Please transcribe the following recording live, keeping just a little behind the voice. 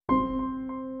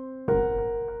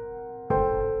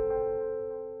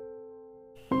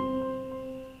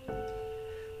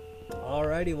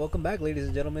Alrighty, welcome back, ladies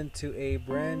and gentlemen, to a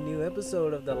brand new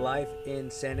episode of the Life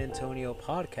in San Antonio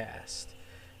podcast.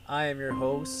 I am your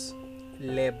host,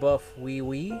 Le Buff Wee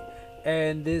Wee,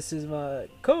 and this is my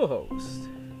co-host.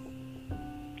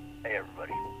 Hey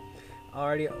everybody.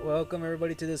 Alrighty, welcome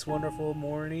everybody to this wonderful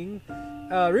morning.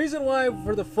 Reason why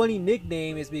for the funny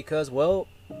nickname is because, well,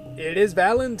 it is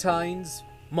Valentine's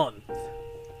month.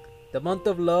 The month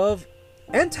of love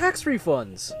and tax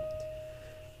refunds.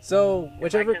 So,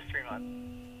 whichever. Black History Month.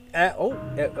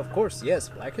 Of course, yes,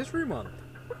 Black History Month.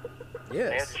 They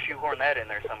have Yes. to shoehorn that in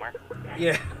there somewhere.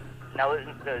 Yeah. Now,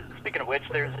 speaking of which,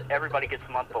 there's everybody gets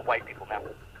a month but white people now.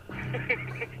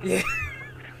 Yeah.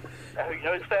 Have you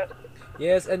noticed that?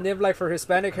 Yes, and then like for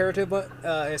Hispanic Heritage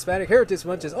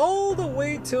Month is all the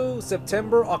way till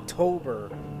September,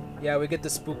 October. Yeah, we get the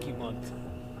spooky month.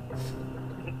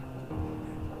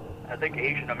 I think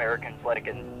Asian Americans like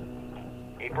in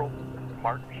April,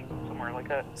 March, somewhere like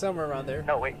that. Somewhere around there.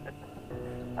 No, wait.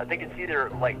 I think it's either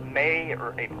like May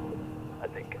or April. I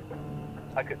think.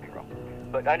 I could be wrong.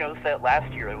 But I noticed that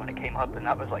last year when it came up, and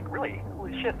I was like, really?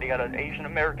 Holy shit, they got an Asian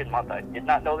American month. I did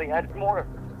not know they had more.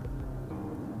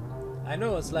 I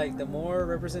know, it's like the more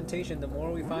representation, the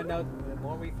more we find out, the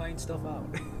more we find stuff out.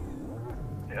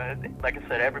 Like I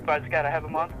said, everybody's got to have a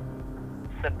month,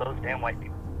 except those damn white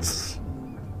people.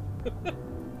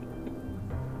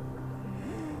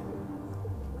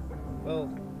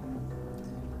 Well,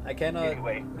 I cannot.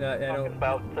 Anyway, we're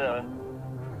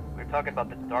talking about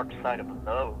the dark side of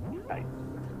love tonight.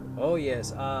 Oh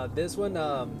yes, this one,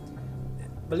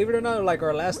 believe it or not, like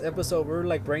our last episode, we were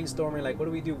like brainstorming, like what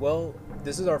do we do? Well,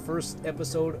 this is our first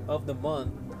episode of the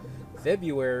month,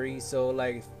 February. So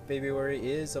like February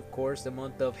is of course the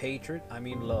month of hatred. I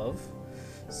mean love.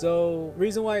 So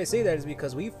reason why I say that is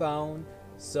because we found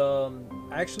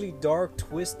some actually dark,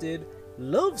 twisted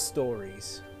love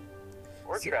stories.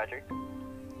 Or tragic.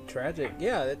 Tragic,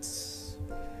 yeah. It's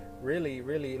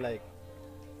really like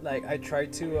I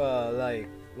tried to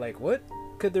like what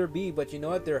could there be, but you know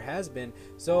what, there has been.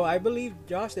 So I believe,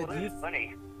 Josh, that Well, you that's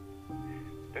funny.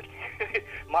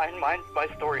 My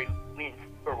story leans,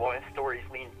 or well, my stories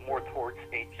lean more towards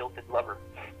a jilted lover.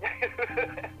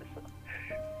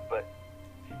 But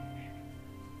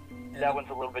that one's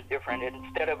a little bit different. And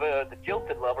instead of the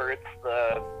jilted lover, it's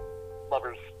the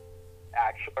lover's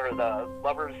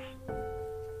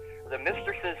the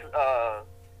mistress's,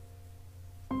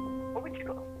 what would you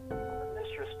call the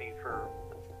mistress be for,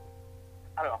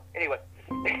 I don't know. Anyway,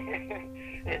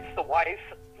 it's the wife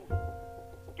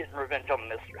getting revenge on the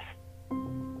mistress.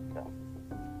 So,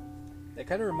 that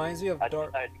kind of reminds me of I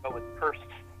Dark. decided to go with first.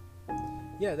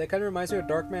 Yeah, that kind of reminds me of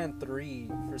Darkman 3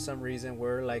 for some reason,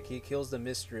 where like he kills the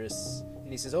mistress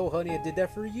and he says, "Oh, honey, I did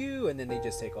that for you," and then they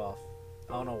just take off.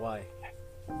 I don't know why.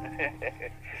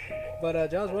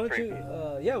 But Josh, why don't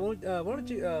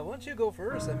you go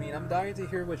first? I mean, I'm dying to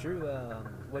hear what you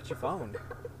found.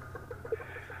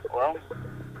 Well,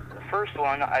 the first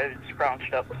one I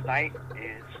scrounged up tonight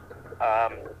is,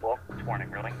 well, this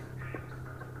morning really.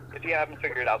 If you haven't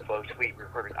figured it out, folks, we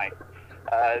record tonight.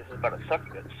 This is about a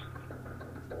succubus.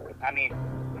 I mean,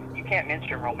 you can't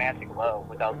mention romantic love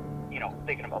without,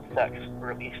 thinking about sex,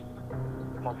 or at least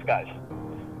most guys.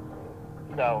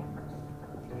 So,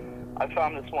 I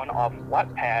found this one off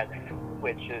Wattpad,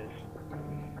 which is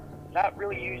not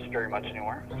really used very much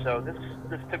anymore. So this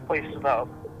took place about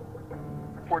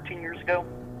 14 years ago.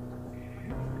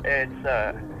 It's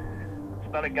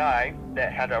about a guy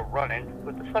that had a run-in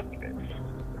with the succubus.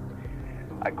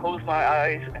 I closed my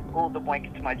eyes and pulled the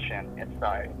blanket to my chin and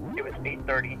sighed. It was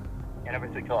 8:30 and I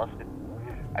was exhausted.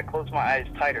 I closed my eyes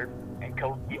tighter and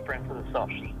curled deeper into the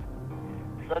soft sheet.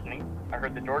 Suddenly, I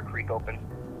heard the door creak open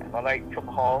and the light from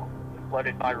the hall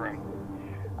flooded my room.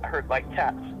 I heard light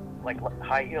taps, like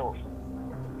high heels.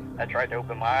 I tried to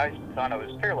open my eyes and found I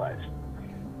was paralyzed.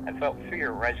 I felt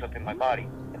fear rise up in my body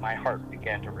and my heart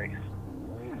began to race.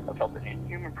 I felt an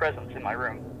inhuman presence in my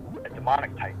room, a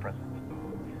demonic type presence.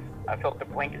 I felt the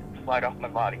blanket slide off my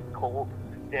body, cold,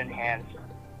 thin hands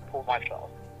pulled myself.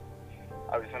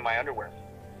 I was in my underwear.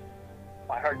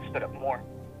 My heart sped up more,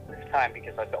 this time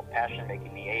because I felt passion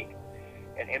making me ache.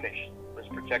 An image was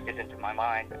projected into my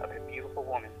mind of a beautiful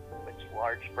woman with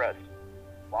large breasts,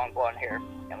 long blonde hair,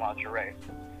 and lingerie.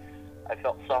 I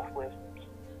felt soft lips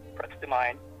pressed to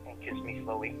mine and kissed me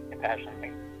slowly and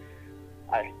passionately.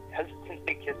 I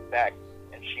hesitantly kissed back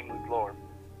and she moved lower.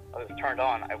 I was turned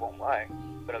on, I won't lie,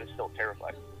 but I was still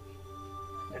terrified.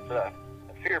 It's a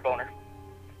fear boner.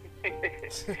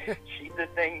 She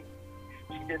did things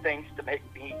to make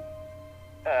me,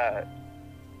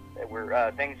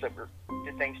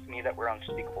 did things to me that were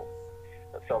unspeakable.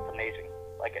 That felt amazing,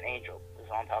 like an angel was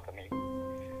on top of me.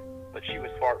 but she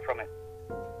was far from it.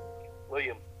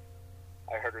 William,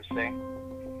 I heard her say.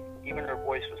 Even her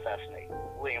voice was fascinating.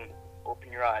 William,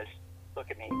 open your eyes.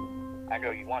 Look at me. I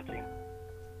know you want to.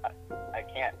 I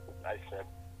can't, I said.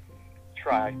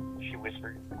 Try, she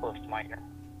whispered close to my ear.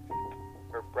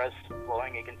 Her breasts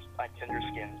blowing against my tender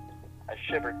skin. I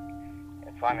shivered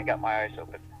and finally got my eyes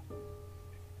open.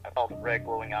 I saw the red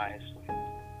glowing eyes.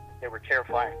 They were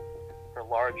terrifying. Her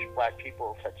large black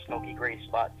pupils had smoky gray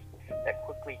spots that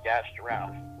quickly dashed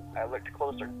around. I looked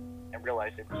closer and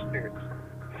realized it was spirits.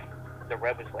 The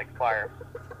red was like fire,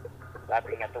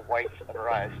 lapping at the whites of her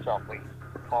eyes softly,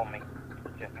 calming,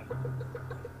 gently.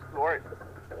 Lord,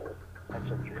 I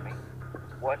said dreaming.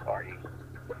 What are you?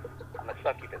 I'm a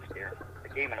succubus, dear.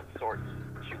 A demon of sorts,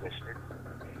 she whispered.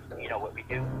 You know what we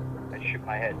do? I shook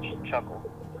my head, she chuckled.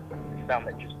 A sound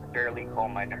that just barely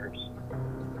calmed my nerves.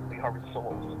 We harvest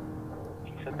souls.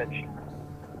 She said that she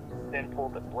then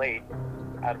pulled a blade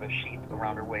out of a sheath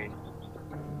around her waist.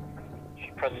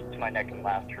 She pressed it to my neck and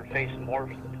laughed. Her face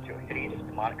morphed into a hideous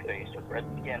demonic face with red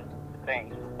skin. The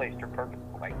fangs replaced her perfect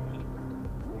white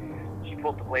teeth. She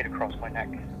pulled the blade across my neck,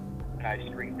 and I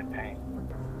screamed in pain.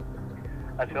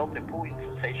 I felt a pulling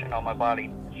sensation on my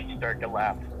body. She started to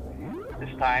laugh.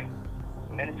 This time,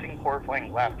 menacing,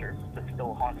 horrifying laughter that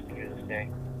still haunts me to this day.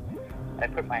 I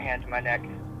put my hand to my neck,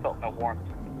 felt no warmth,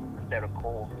 instead of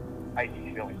cold,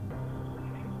 icy feeling.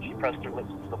 She pressed her lips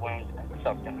to the wound and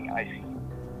sucked in the icy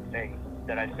thing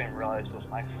that I soon realized was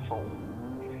my soul.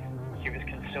 She was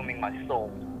consuming my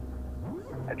soul.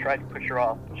 I tried to push her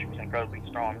off, but she was incredibly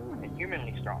strong,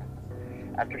 inhumanly strong.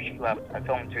 After she left, I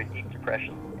fell into a deep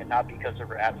depression, and not because of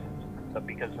her absence, but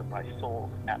because of my soul's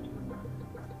absence.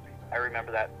 I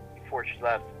remember that before she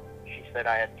left, she said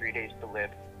I had 3 days to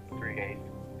live. 3 days.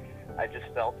 I just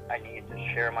felt I needed to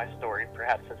share my story,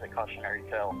 perhaps as a cautionary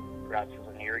tale, perhaps as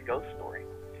an eerie ghost story.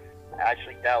 I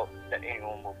actually doubt that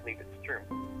anyone will believe it's true,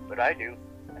 but I do,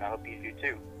 and I hope you do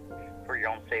too. For your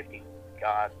own safety,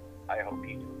 God, I hope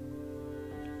you do.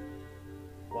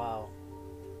 Wow.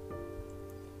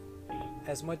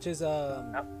 As much as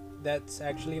that's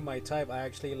actually my type. I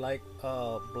actually like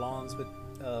blondes with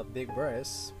big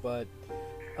breasts, but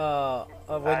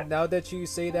now that you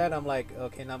say that, I'm like,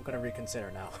 okay, now I'm gonna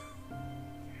reconsider now.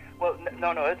 Well,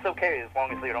 no, it's okay as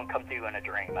long as they don't come to you in a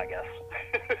dream, I guess.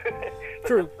 But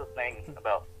True. That's the thing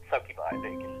about succubi;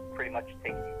 they can pretty much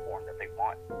take any form that they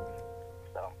want.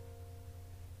 So.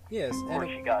 Yes. Of course,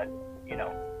 you got,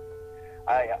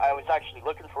 I was actually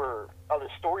looking for other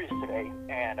stories today,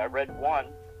 and I read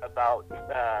one about,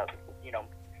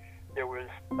 there was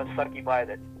a succubi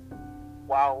that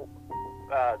while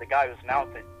the guy was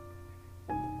mounted,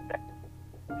 that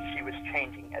she was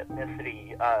changing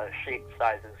ethnicity, shape,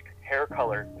 sizes, hair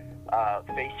color,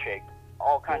 face shape,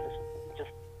 all kinds of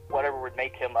just whatever would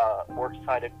make him more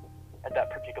excited at that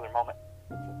particular moment.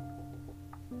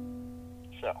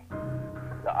 So,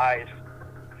 the eyes,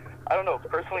 I don't know,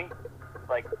 personally,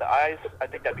 like the eyes, I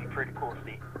think that'd be pretty cool to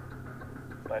see.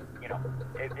 But,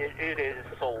 it is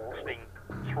souls being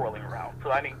swirling around.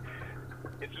 So, I mean,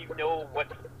 if you know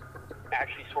what's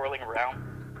actually swirling around,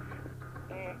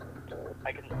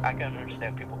 I can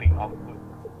understand people being off the loop.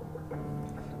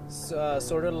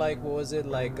 Sort of like, what was it,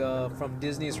 like from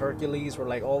Disney's Hercules, where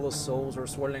like all the souls were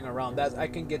swirling around. That I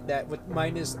can get that, with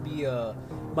minus the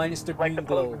like green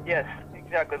glow. Yes,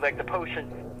 exactly, like the potion.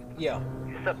 Yeah.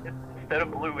 Instead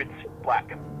of blue, it's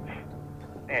black,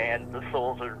 and the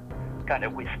souls are kind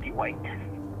of wispy white.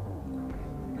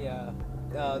 Yeah.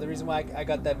 The reason why I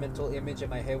got that mental image in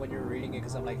my head when you were reading it,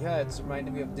 because I'm like, yeah, it's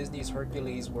reminding me of Disney's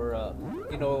Hercules, where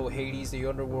Hades, the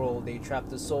underworld, they trap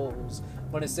the souls,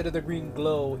 but instead of the green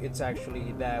glow, it's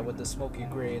actually that with the smoky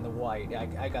gray and the white.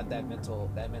 I got that mental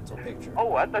picture.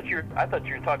 Oh, I thought you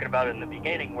were talking about it in the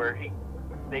beginning, where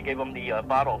they gave him the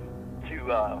bottle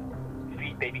to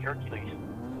feed baby Hercules.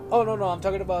 Oh no, I'm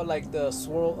talking about like the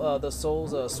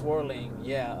souls swirling.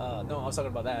 Yeah, no, I was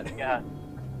talking about that. Yeah,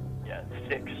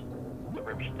 sticks. The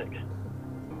river sticks.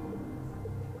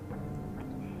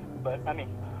 But I mean,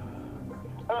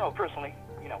 I don't know, personally,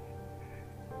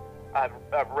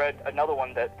 I've read another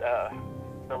one that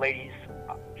the ladies,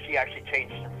 she actually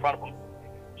changed in front of them.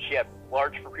 She had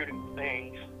large protruding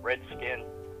fangs, red skin,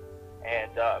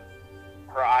 and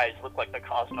her eyes looked like the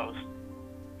cosmos.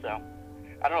 So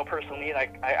I don't know, personally,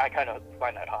 I kind of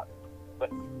find that hot. But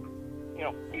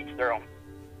each their own.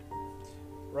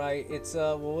 Right. It's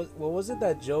what was it,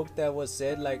 that joke that was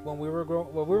said, like when we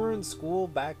were in school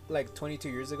back like 22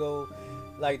 years ago,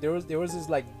 like there was this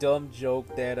like dumb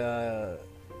joke that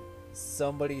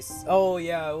somebody, oh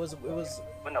yeah, it was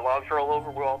When the logs roll over,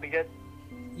 we'll all be dead.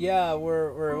 Yeah,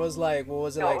 where it was like, what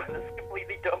was it, No, like? that's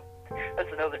completely dumb. That's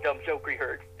another dumb joke we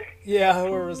heard. Yeah,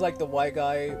 where it was like the white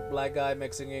guy, black guy,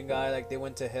 Mexican guy, like they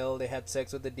went to hell, they had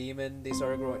sex with the demon, they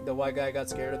started growing, the white guy got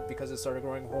scared because it started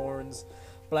growing horns.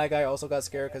 Black guy also got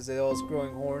scared because it was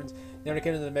growing horns. Then when it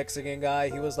came to the Mexican guy,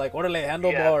 he was like, "Orale,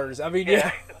 handlebars." I mean, yeah.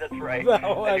 That's right.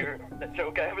 That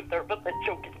joke, I haven't thought about that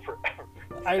joke in forever.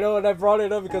 I know, and I brought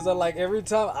it up because I like every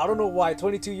time, I don't know why,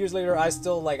 22 years later, I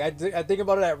still like, I think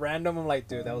about it at random. I'm like,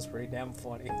 dude, that was pretty damn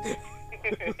funny.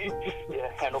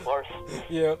 Yeah, handlebars.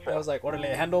 Yeah, I was like,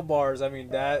 "Orale, handlebars." I mean,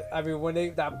 that when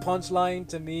that punchline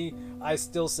to me, I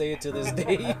still say it to this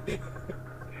day.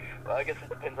 Well, I guess it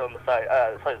depends on the size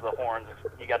of the horns.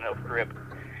 You got enough grip.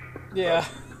 Yeah.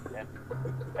 But, yeah.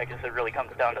 I guess it really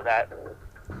comes down to that.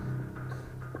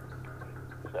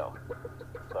 So,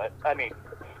 but I mean,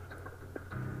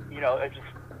 you know,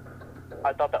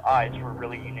 I thought the eyes were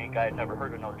really unique. I had never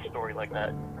heard another story like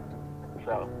that.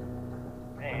 So,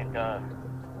 and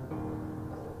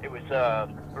it was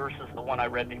versus the one I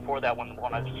read before that one. The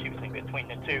one I was choosing between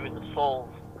the two, the souls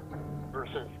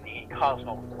versus the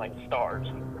cosmos, like stars,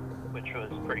 which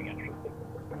was pretty interesting.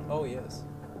 Oh yes.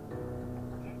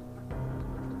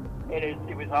 And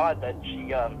it was odd that she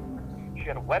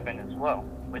had a weapon as well,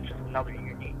 which is another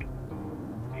unique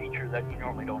feature that you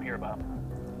normally don't hear about.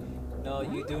 No,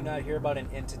 you do not hear about an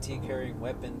entity carrying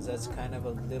weapons. That's kind of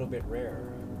a little bit rare.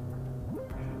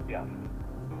 Yeah.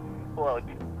 Well,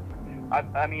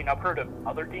 I mean, I've heard of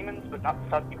other demons, but not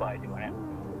succubi doing it.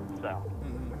 So,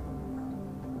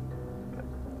 but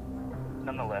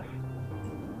nonetheless,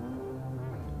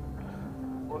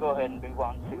 we'll go ahead and move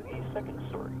on to the second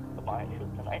story of mine for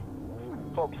tonight.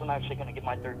 Folks, I'm actually going to give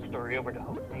my third story over to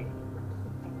Jose.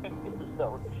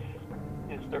 So,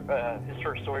 his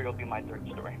first story will be my third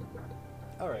story.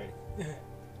 Alright.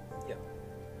 Yeah.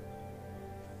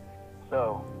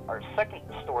 So, our second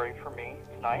story for me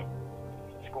tonight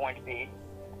is going to be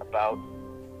about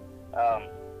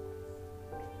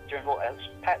General S.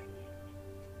 Patton.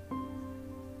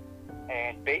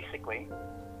 And basically,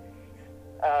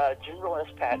 General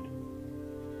S. Patton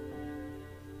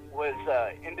was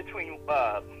in between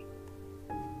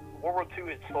World War II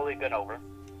had slowly been over,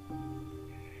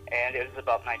 and it was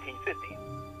about 1950.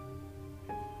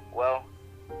 Well,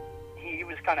 he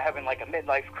was kind of having like a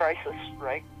midlife crisis,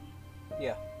 right?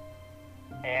 Yeah.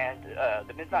 And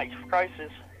the midlife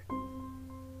crisis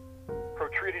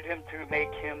protruded him to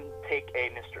make him take a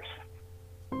mistress.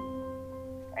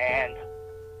 And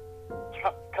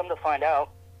come to find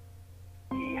out,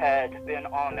 he had been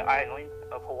on the island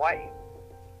of Hawaii.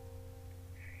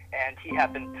 And he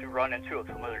happened to run into a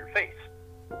familiar face.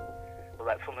 Well,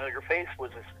 that familiar face was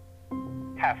his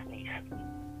half-niece,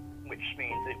 which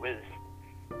means it was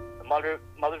the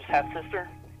mother's half-sister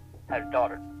had a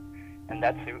daughter. And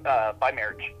that's by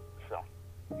marriage. So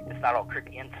it's not all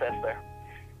creepy incest there.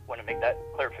 Want to make that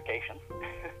clarification.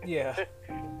 Yeah.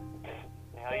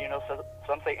 You know, so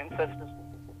some say incest is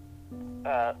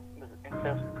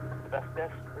incest the best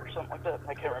death or something like that.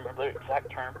 I can't remember the exact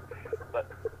term, but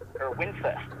or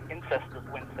wincest. Incest is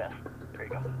wincest. There you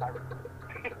go.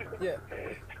 Yeah.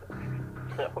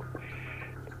 So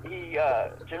he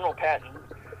General Patton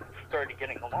started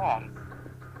getting along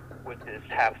with his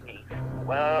half-niece.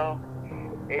 Well,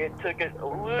 it took it a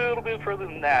little bit further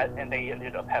than that, and they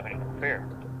ended up having an affair.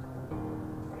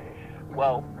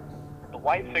 Well, the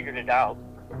wife figured it out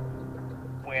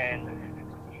when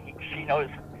she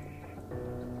noticed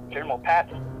General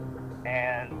Patton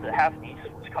and the half-niece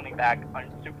was coming back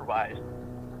unsupervised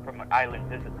from an island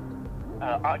visit,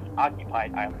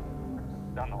 unoccupied island,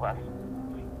 nonetheless.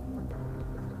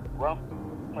 Well,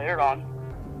 later on,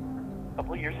 a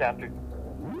couple of years after,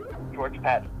 George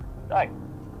Patton died.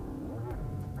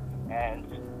 And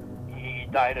he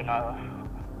died in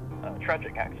a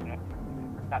tragic accident.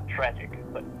 Not tragic,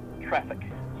 but traffic,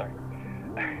 sorry.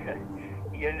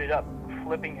 He ended up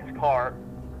flipping his car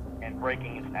and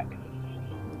breaking his neck.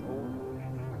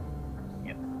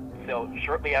 Yeah. So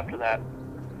shortly after that,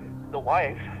 the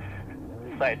wife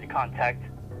decided to contact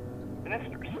the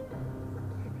mistress.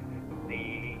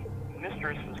 The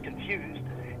mistress was confused,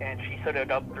 and she set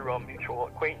it up through a mutual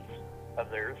acquaintance of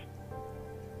theirs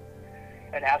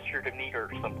and asked her to meet her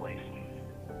someplace.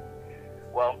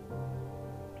 Well,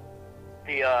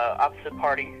 the opposite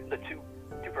party, the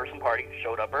two-person party,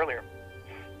 showed up earlier.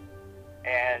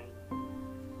 And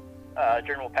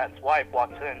General Patton's wife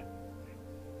walks in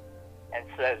and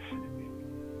says,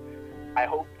 "I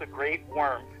hope the great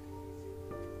worm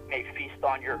may feast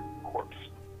on your corpse."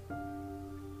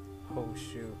 Oh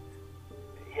shoot.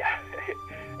 Yeah.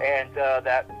 And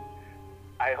that,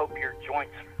 "I hope your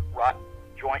joints rot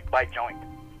joint by joint."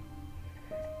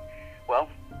 Well,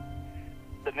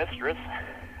 the mistress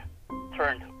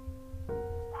turned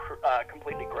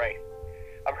completely gray.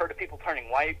 I've heard of people turning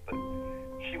white, but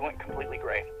she went completely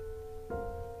gray.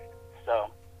 So,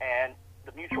 and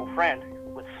the mutual friend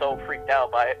was so freaked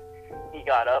out by it, he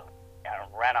got up and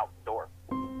ran out the door.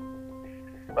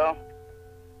 Well,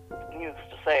 needless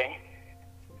to say,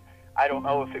 I don't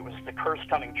know if it was the curse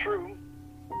coming true,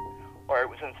 or it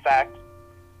was in fact,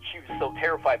 she was so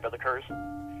terrified by the curse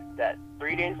that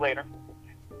 3 days later,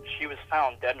 she was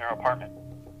found dead in her apartment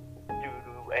due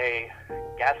to a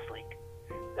gas leak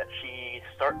that she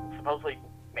supposedly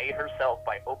made herself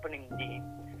by opening the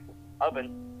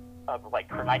oven of like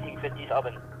her 1950s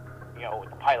oven, you know, with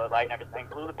the pilot light and everything,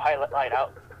 blew the pilot light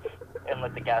out and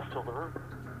let the gas fill the room.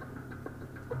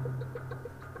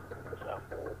 So,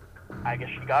 I guess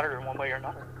she got her in one way or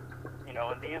another, you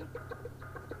know, in the end.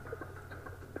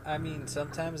 I mean,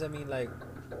 sometimes, I mean, like,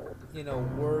 you know,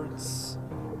 words,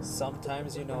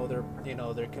 sometimes, you know,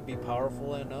 they could be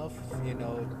powerful enough, you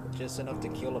know, just enough to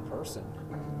kill a person.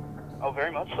 Oh,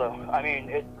 very much so. I mean,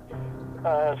 it,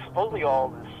 supposedly all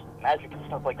this magic and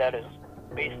stuff like that is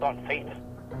based on faith.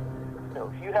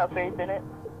 So if you have faith in it,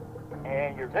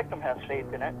 and your victim has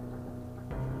faith in it,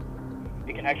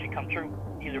 it can actually come true,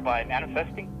 either by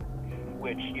manifesting,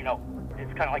 which, you know,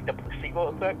 is kind of like the placebo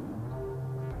effect,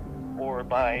 or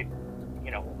by,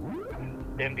 you know,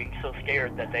 them being so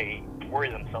scared that they worry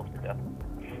themselves to death.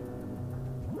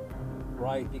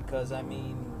 Right, because, I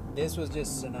mean, this was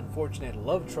just an unfortunate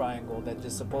love triangle that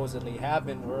just supposedly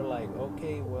happened. We're like,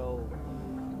 okay, well,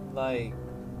 like,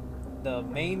 the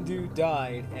main dude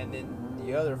died, and then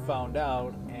the other found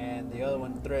out, and the other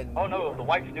one threatened. Oh no, the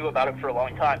wife knew about it for a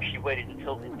long time. She waited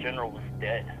until the general was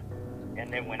dead,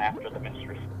 and then went after the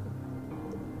mistress.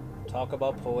 Talk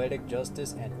about poetic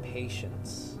justice and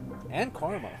patience. And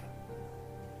karma.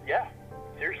 Yeah,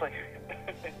 seriously.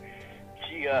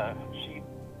 She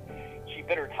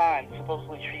bit her time.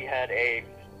 Supposedly she had a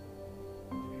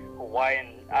Hawaiian,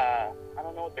 I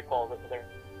don't know what they're called over there.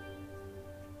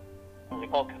 Are they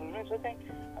called kahunas, I think?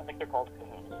 I think they're called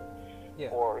kahunas. Yeah.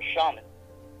 Or shaman.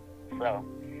 So,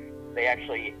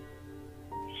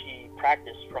 she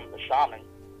practiced from the shaman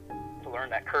to learn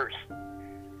that curse.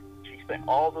 She spent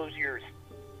all those years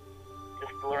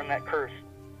just to learn that curse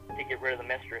to get rid of the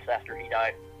mistress after he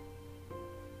died.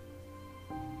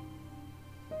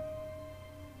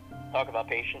 Talk about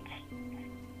patience,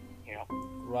 you know.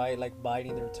 Right, like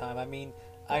biding their time. I mean,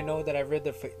 I know that I read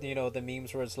the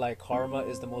memes where it's like karma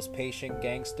is the most patient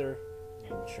gangster.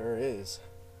 It sure is.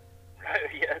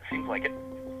 Yeah, it seems like it.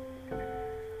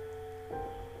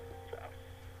 So,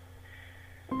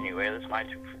 anyway, that's my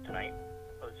two for tonight.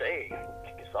 Jose,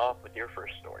 kick us off with your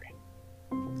first story.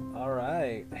 All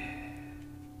right.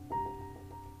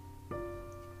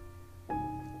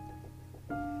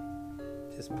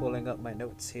 Just pulling up my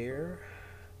notes here.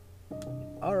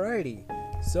 Alrighty.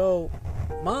 So,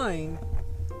 mine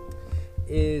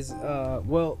is,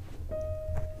 well,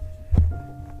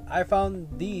 I found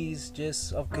these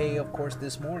just, okay, of course,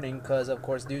 this morning, because, of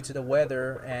course, due to the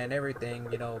weather and everything,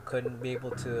 you know, couldn't be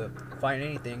able to find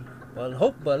anything. But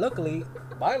luckily,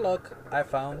 by luck, I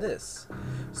found this.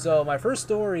 So, my first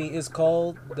story is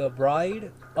called The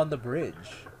Bride on the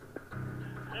Bridge.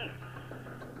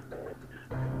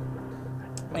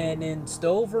 And in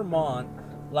Stowe, Vermont,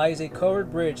 lies a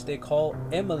covered bridge they call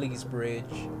Emily's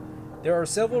Bridge. There are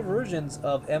several versions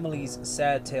of Emily's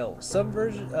sad tale. Some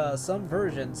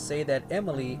versions say that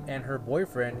Emily and her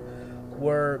boyfriend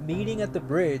were meeting at the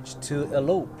bridge to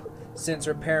elope, since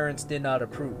her parents did not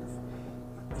approve.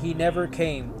 He never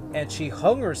came, and she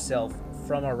hung herself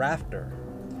from a rafter.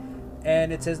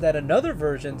 And it says that another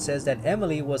version says that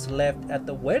Emily was left at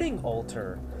the wedding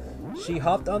altar. She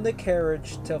hopped on the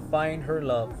carriage to find her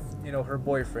love, you know, her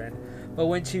boyfriend. But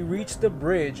when she reached the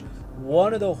bridge,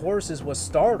 one of the horses was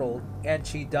startled and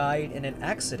she died in an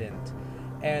accident.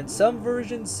 And some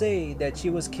versions say that she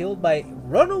was killed by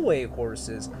runaway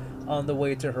horses on the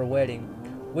way to her wedding.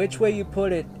 Which way you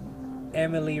put it,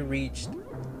 Emily reached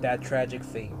that tragic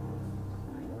fate.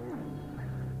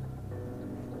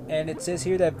 And it says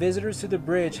here that visitors to the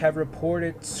bridge have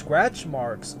reported scratch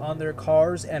marks on their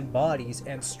cars and bodies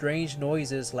and strange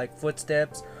noises like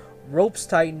footsteps, ropes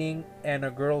tightening, and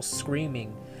a girl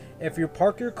screaming. If you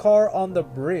park your car on the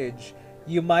bridge,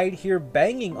 you might hear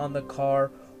banging on the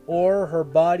car or her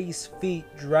body's feet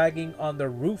dragging on the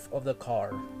roof of the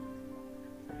car.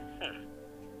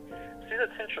 See,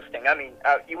 that's interesting. I mean,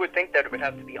 you would think that it would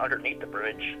have to be underneath the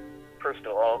bridge, first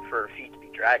of all, for her feet to be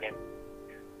dragging.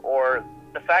 Or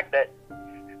the fact that,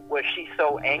 was she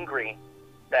so angry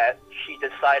that she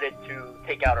decided to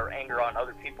take out her anger on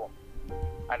other people?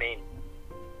 I mean,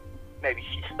 maybe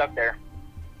she's stuck there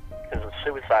because of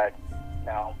suicide.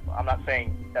 Now, I'm not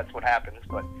saying that's what happens,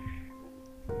 but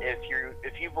if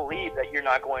you believe that you're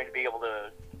not going to be able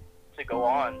to go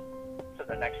on to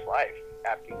the next life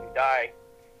after you die,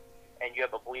 and you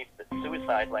have a belief that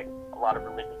suicide, like a lot of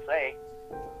religions say,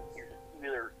 you're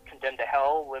either condemned to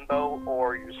hell, limbo,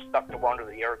 or you're stuck to wander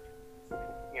the earth.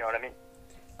 You know what I mean?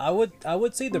 I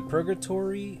would say the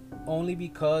purgatory, only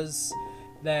because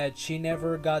that she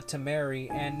never got to marry,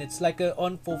 and it's like an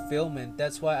unfulfillment.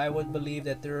 That's why I would believe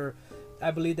that I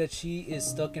believe that she is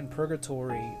stuck in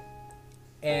purgatory,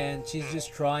 and she's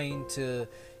just trying to,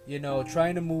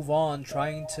 trying to move on,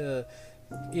 trying to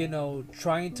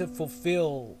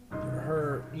fulfill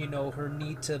her, her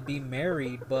need to be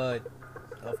married, but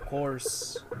of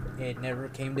course it never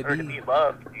came to Or be. to be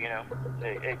loved,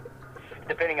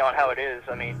 depending on how it is.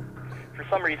 I mean, for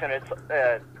some reason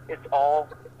it's all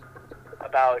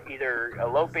about either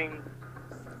eloping,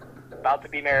 about to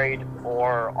be married,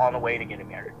 or on the way to getting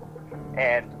married.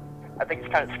 And I think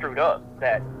it's kind of screwed up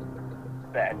that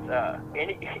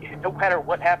no matter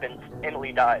what happens,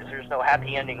 Emily dies. There's no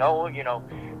happy ending. Oh,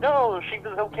 no, she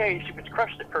was okay. She was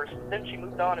crushed at first, but then she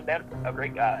moved on and met a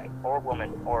great guy or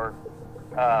woman or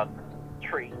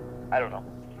tree. I don't know.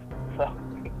 So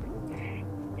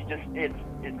it's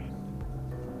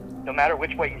no matter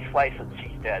which way you slice it,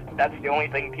 she's dead. That's the only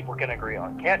thing people can agree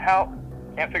on. Can't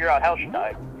figure out how she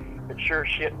died, but sure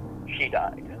shit, she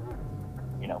died.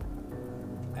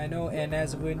 I know, and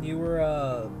as when you were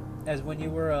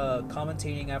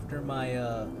commentating after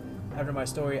my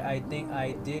story, I think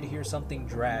I did hear something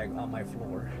drag on my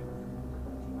floor.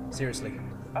 Seriously.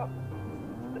 Oh,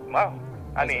 wow.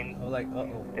 I mean, I was like,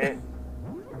 uh-oh.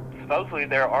 Supposedly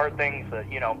there are things that,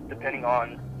 depending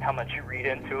on how much you read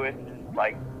into it,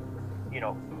 like,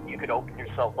 you could open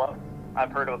yourself up.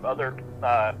 I've heard of other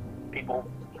people,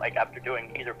 like after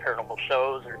doing either paranormal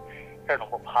shows or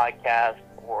paranormal podcasts,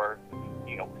 or,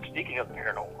 speaking of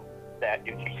paranormal, that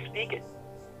if you speak it,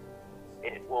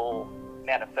 it will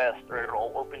manifest, or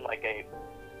it'll open like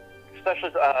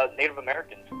especially Native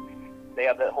Americans, they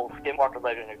have that whole skinwalker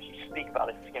legend. If you speak about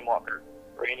a skinwalker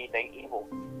or anything evil,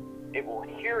 it will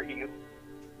hear you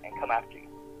and come after you.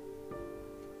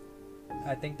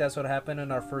 I think that's what happened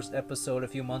in our first episode a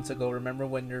few months ago. Remember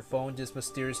when your phone just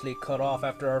mysteriously cut off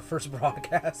after our first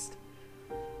broadcast?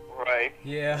 Right.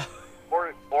 Yeah.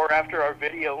 Or after our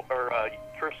video, or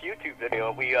first YouTube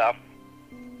video, we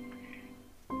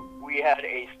had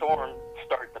a storm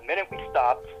start the minute we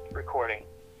stopped recording.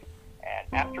 And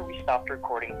after we stopped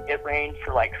recording, it rained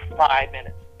for like 5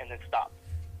 minutes and then stopped.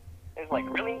 It's like,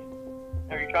 really?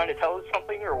 Are you trying to tell us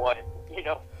something or what?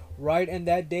 Right, and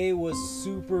that day was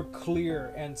super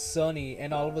clear and sunny,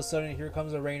 and all of a sudden here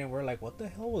comes the rain, and we're like, what the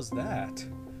hell was that?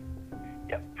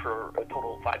 Yep, for a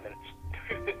total of 5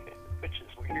 minutes, which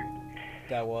is weird.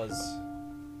 That was.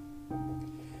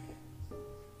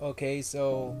 Okay,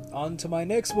 so on to my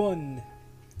next one.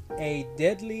 A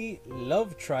deadly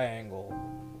love triangle.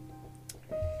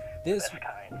 This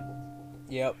kind.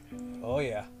 Yep. Oh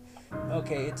yeah.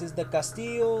 Okay, it is the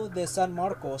Castillo de San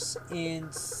Marcos in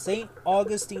St.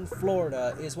 Augustine,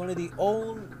 Florida. Is one of the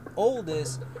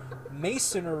oldest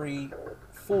masonry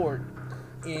fort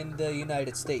in the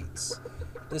United States.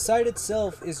 The site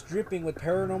itself is dripping with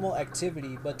paranormal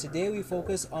activity, but today we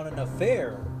focus on an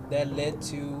affair that led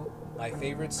to my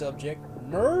favorite subject,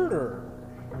 murder.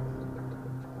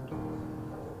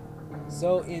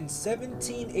 So in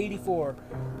 1784,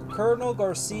 Colonel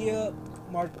Garcia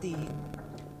Marti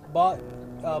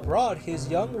brought his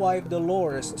young wife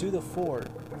Dolores to the fort.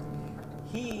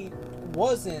 He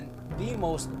wasn't the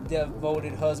most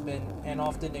devoted husband and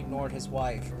often ignored his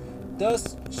wife.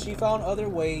 Thus, she found other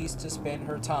ways to spend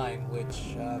her time,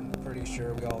 which I'm pretty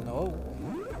sure we all know.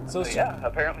 So yeah,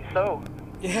 apparently so.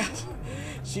 Yeah,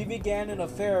 she began an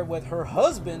affair with her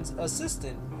husband's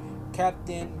assistant,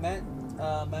 Captain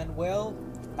Manuel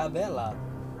Avila.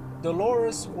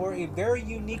 Dolores wore a very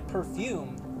unique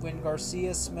perfume when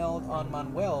Garcia smelled on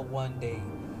Manuel one day.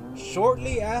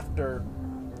 Shortly after,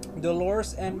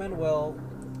 Dolores and Manuel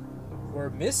were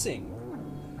missing.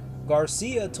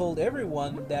 Garcia told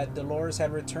everyone that Dolores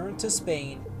had returned to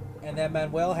Spain and that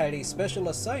Manuel had a special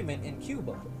assignment in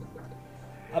Cuba.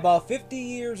 About 50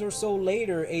 years or so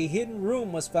later, a hidden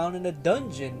room was found in a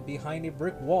dungeon behind a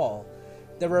brick wall.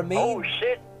 The remains... Oh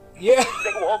shit! Yeah.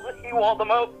 He walled them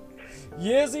up.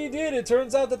 Yes, he did. It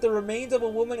turns out that the remains of a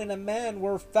woman and a man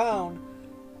were found.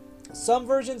 Some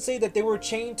versions say that they were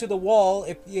chained to the wall.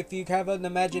 If you have an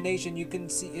imagination, you can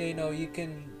see, you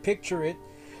can picture it.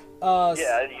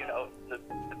 Yeah, the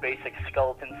basic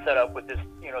skeleton setup with this,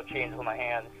 chains on my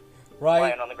hands. Right.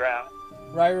 lying on the ground.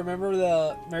 Right, remember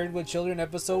the Married with Children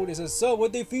episode? It says, so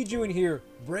what'd they feed you in here?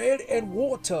 Bread and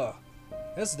water.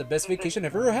 This is the best vacation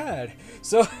I've ever had.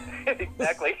 So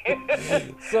Exactly.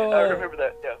 so I remember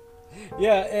that, yeah.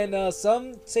 yeah, and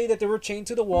some say that they were chained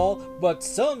to the wall, but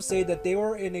some say that they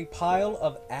were in a pile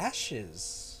of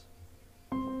ashes.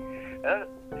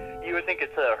 You would think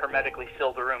it's a hermetically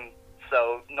sealed room,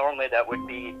 so normally that would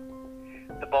be,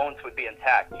 the bones would be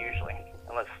intact usually,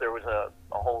 unless there was a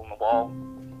hole in the wall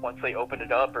once they opened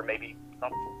it up, or maybe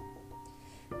something.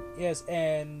 Yes,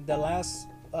 and the last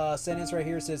sentence right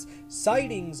here says,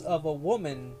 sightings of a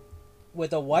woman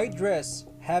with a white dress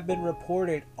have been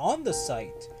reported on the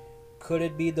site. Could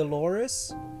it be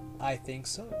Dolores? I think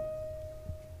so.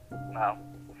 No.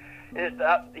 He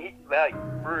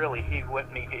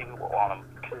went medieval on them,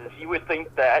 because you would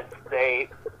think that they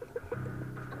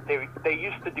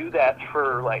used to do that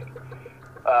for like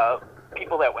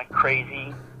people that went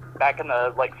crazy back in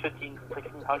the like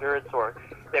 1600s, or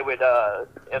they would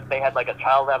if they had like a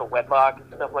child out of wedlock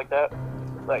and stuff like that.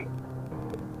 Like,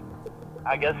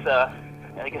 I guess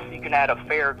you can add a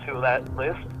fair to that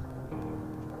list.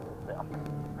 So.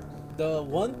 The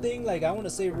one thing like I want to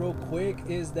say real quick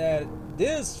is that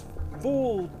this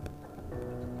fool,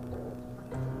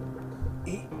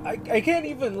 I can't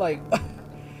even like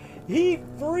he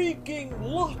freaking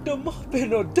locked him up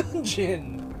in a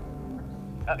dungeon.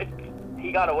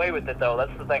 He got away with it though.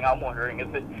 That's the thing I'm wondering.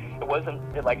 If it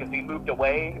wasn't like if he moved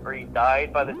away or he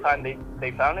died by the time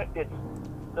they found it, it's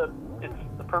the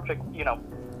perfect,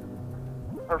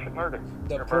 perfect murder.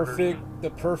 The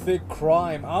perfect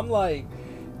crime. I'm like,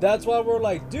 that's why we're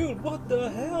like, dude, what the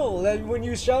hell? And when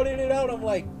you shouted it out, I'm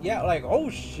like, yeah, like,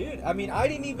 oh shit. I mean, I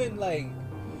didn't even like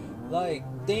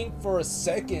think for a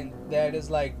second that is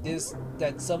like this,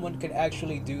 that someone could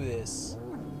actually do this.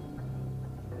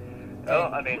 Oh,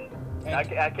 I mean, I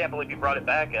can't believe you brought it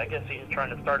back. I guess he's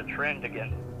trying to start a trend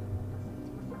again.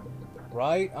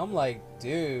 Right? I'm like,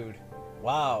 dude,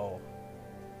 wow.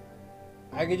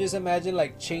 I could just imagine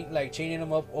like chaining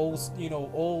them up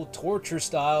old torture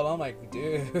style. I'm like,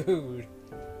 dude.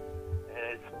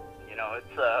 It's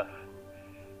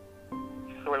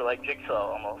sort of like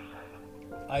Jigsaw almost.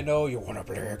 I know you want to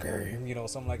play a game,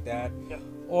 something like that. Yeah.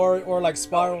 Or like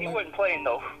Spiral. He wasn't playing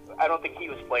though. I don't think he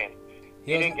was playing.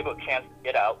 He didn't give a chance to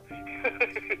get out.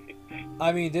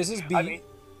 I mean, this is I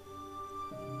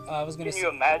was gonna. Can you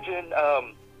imagine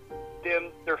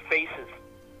their faces,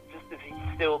 just as he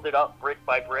stilled it up brick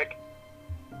by brick?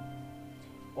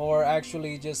 Or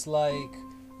actually, just like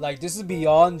this is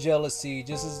beyond jealousy.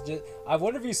 I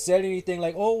wonder if he said anything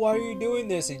like, "Oh, why are you doing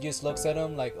this?" He just looks at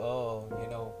him like, "Oh,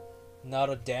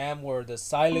 not a damn word." The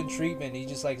silent treatment. He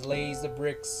just like lays the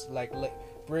bricks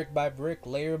brick by brick,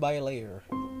 layer by layer.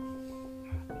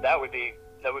 That would be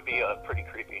pretty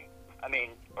creepy. I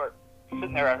mean, or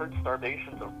sitting there, I heard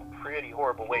starvation's a pretty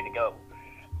horrible way to go.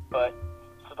 But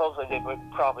supposedly they would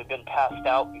probably been passed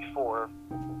out before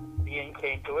the end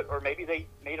came to it, or maybe they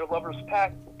made a lover's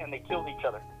pact and they killed each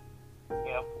other.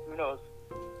 Who knows?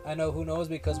 I know, who knows,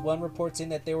 because one reports in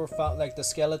that they were found, like the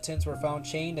skeletons were found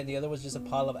chained, and the other was just a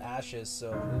pile of ashes.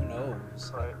 So who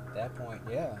knows? Right. At that point,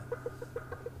 yeah.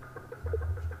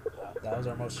 That was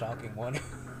our most shocking one.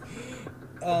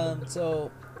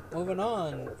 So moving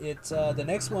on, it's the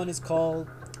next one is called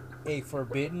A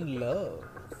Forbidden Love.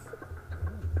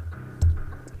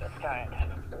 That's kind.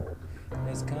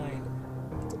 That's kind.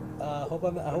 I hope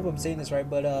I'm saying this right,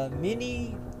 but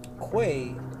Minnie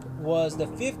Quay was the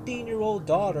 15-year-old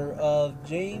daughter of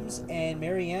James and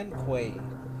Marianne Quay.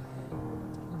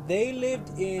 They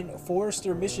lived in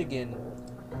Forester, Michigan,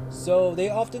 so they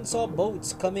often saw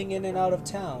boats coming in and out of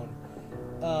town.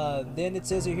 Then it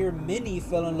says here, Minnie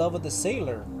fell in love with a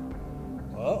sailor.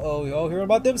 Uh-oh, y'all hearing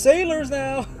about them sailors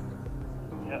now.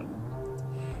 Yeah.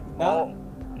 Well,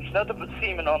 there's nothing but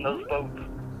semen on those boats.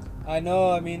 I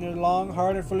know, I mean, they're long,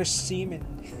 hard, and full of semen.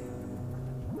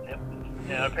 Yep.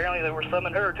 And apparently there were some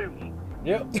in her, too.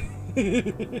 Yep.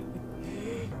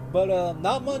 But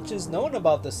not much is known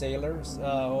about the sailors.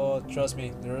 Trust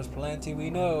me, there's plenty we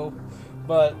know.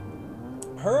 But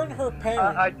her and her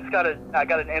parents... I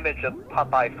got an image of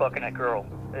Popeye fucking a girl.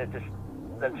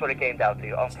 That's what it came down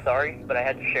to. I'm sorry, but I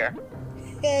had to share.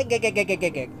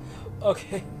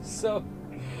 Okay, so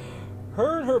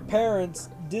her and her parents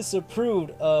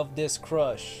disapproved of this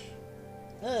crush.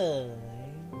 Gonna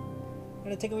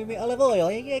take away my olive oil.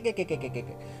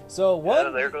 So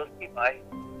one. There goes Popeye.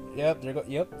 Yep,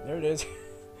 there it is.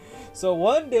 So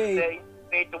one day. They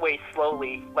fade away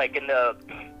slowly, like in the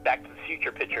Back to the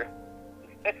Future picture.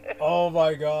 Oh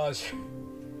my gosh.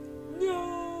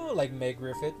 No, like Meg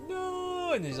Griffith.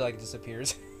 No, and he like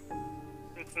disappears.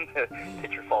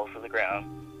 Picture falls to the ground.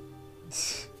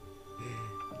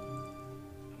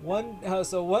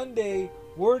 One day,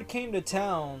 word came to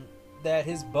town that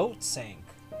his boat sank.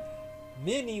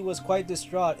 Minnie was quite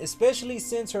distraught, especially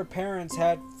since her parents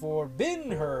had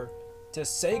forbidden her to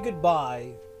say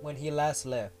goodbye when he last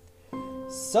left.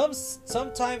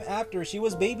 Sometime after, she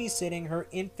was babysitting her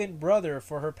infant brother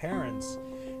for her parents.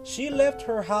 She left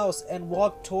her house and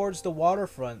walked towards the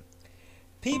waterfront.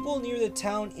 People near the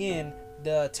town inn,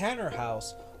 the Tanner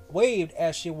House, waved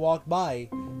as she walked by.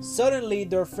 Suddenly,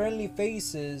 their friendly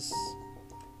faces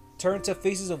turned to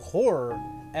faces of horror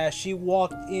as she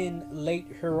walked in Lake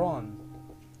Huron.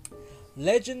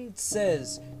 Legend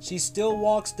says she still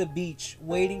walks the beach,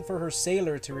 waiting for her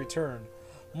sailor to return.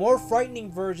 More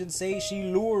frightening versions say she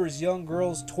lures young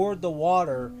girls toward the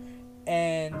water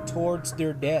and towards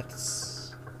their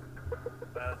deaths.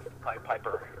 Pied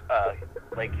Piper,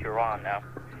 Lake Huron now.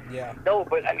 Yeah. No,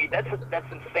 but I mean that's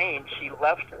insane. She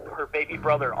left her baby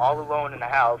brother all alone in the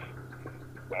house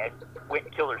and went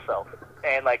and killed herself.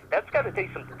 And like that's got to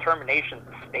take some determination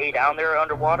to stay down there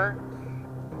underwater.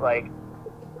 Like,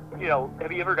 you know,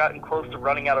 have you ever gotten close to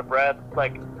running out of breath,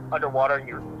 like underwater, and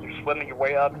you're swimming your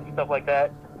way up and stuff like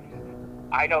that?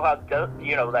 I know how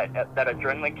you know that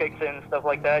adrenaline kicks in and stuff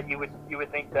like that. You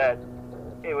would think that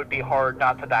it would be hard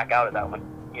not to back out of that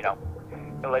one, you know,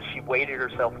 unless she weighted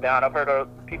herself down. I've heard of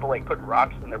people like putting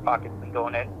rocks in their pockets and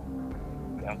going in,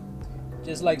 you know.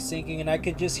 Just like sinking, and I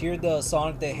could just hear the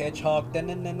Sonic the Hedgehog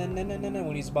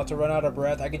when he's about to run out of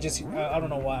breath. I could just, I don't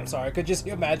know why. I'm sorry. I could just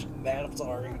imagine that. I'm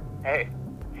sorry. Hey,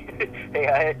 hey,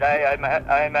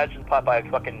 I imagine Popeye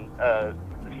fucking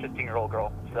this 15-year-old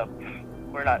girl. So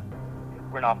we're not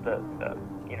the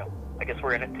you know. I guess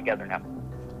we're in it together now.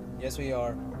 Yes, we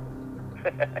are.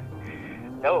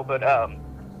 No, but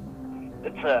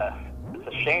it's a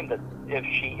shame that if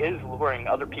she is luring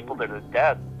other people to their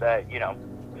death, that, you know,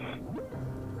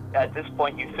 at this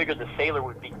point you figure the sailor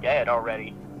would be dead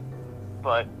already,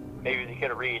 but maybe they could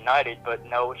have reunited. But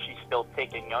no, she's still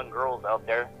taking young girls out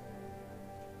there,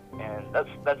 and that's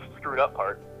the screwed up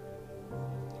part.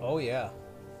 Oh yeah.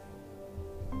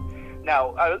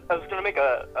 Now I was going to make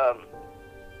a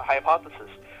hypothesis.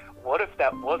 What if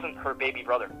that wasn't her baby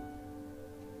brother?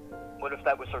 What if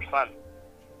that was her son?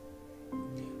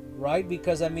 Right,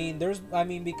 because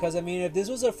if this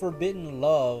was a forbidden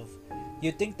love,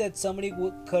 you'd think that somebody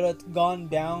could have gone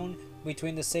down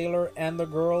between the sailor and the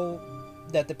girl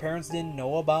that the parents didn't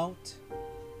know about.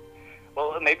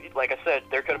 Well, maybe, like I said,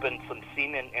 there could have been some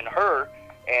semen in her,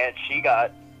 and she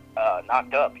got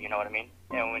knocked up, you know what I mean?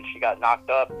 And when she got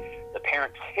knocked up, the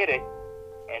parents hid it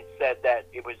and said that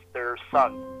it was their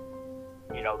son,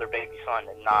 you know, their baby son,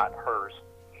 and not hers.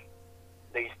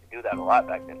 They used to do that a lot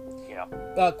back then, you know.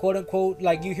 Quote unquote,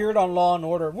 like you hear it on Law and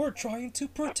Order, we're trying to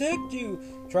protect you.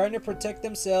 Trying to protect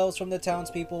themselves from the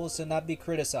townspeople to not be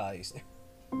criticized.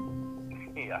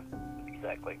 Yeah,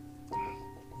 exactly.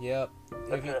 Yep.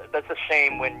 That's a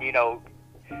shame when, you know,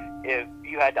 if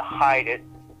you had to hide it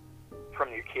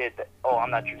from your kid that, oh,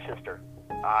 I'm not your sister,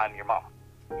 I'm your mom,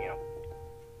 you know.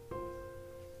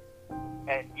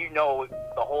 And you know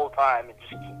the whole time, it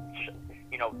just keeps,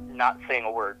 you know, not saying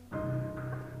a word.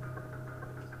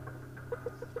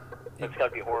 That's got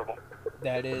to be horrible.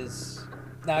 That is.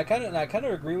 Now I kind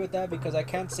of agree with that, because I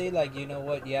can't say like, you know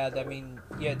what, yeah, I mean,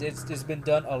 yeah, it's been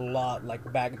done a lot,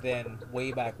 like back then,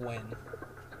 way back when.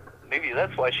 Maybe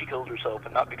that's why she killed herself,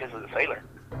 and not because of the sailor.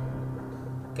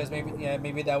 Because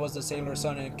maybe that was the sailor's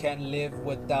son and can't live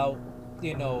without,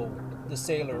 you know, the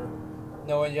sailor.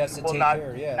 Knowing you have to take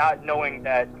care, yeah. Not knowing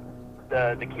that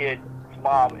the kid's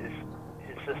mom is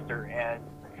his sister, and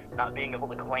not being able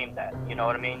to claim that, you know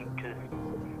what I mean? Because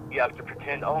you have to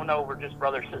pretend, oh no, we're just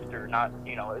brother sister. Not,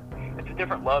 you know, it's a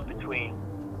different love between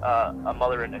a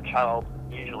mother and a child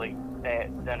usually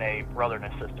than a brother and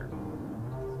a sister.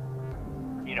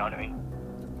 You know what I mean?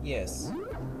 Yes.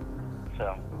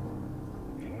 So,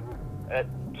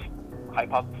 just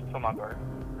hypothesis on my part.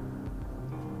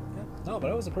 No, but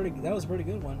that was a pretty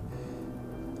good one.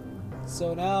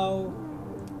 So now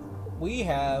we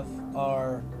have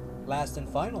our last and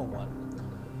final one.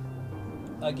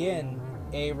 Again,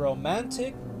 a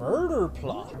romantic murder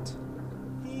plot.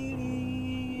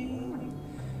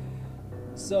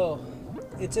 So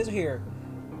it says here,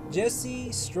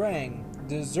 Jesse Strang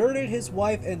deserted his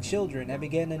wife and children and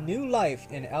began a new life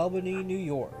in Albany, New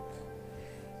York.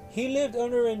 He lived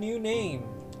under a new name,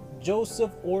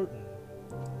 Joseph Orton,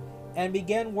 and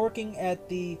began working at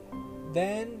the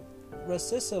Van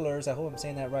Rensselaers, I hope I'm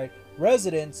saying that right,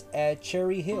 residence at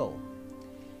Cherry Hill.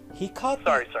 He caught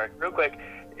Sorry, real quick.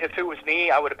 if it was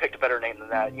me, I would have picked a better name than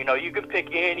that. You know, you can pick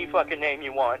any fucking name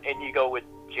you want, and you go with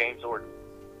James Orton.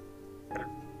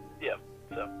 Yeah,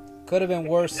 so. Could have been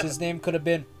worse. His name could have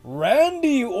been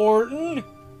Randy Orton.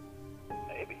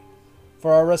 Maybe.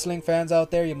 For our wrestling fans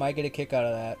out there, you might get a kick out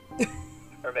of that.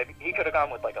 Or maybe he could have gone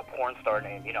with like a porn star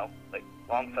name, you know, like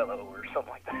Longfellow or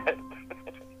something like that.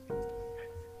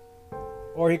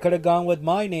 Or he could have gone with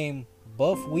my name,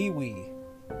 Buff Wee Wee.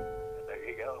 There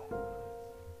you go.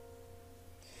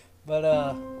 But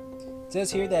it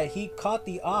says here that he caught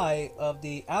the eye of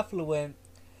the affluent.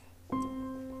 I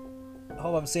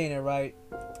hope I'm saying it right.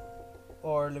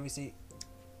 Or let me see.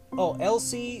 Oh,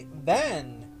 Elsie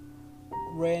Van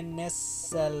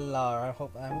Rensselaer. I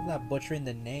hope I'm not butchering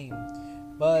the name.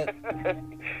 But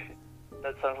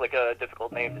that sounds like a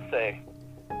difficult name to say.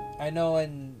 I know,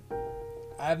 and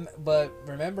but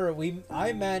remember,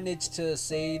 I managed to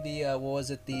say the what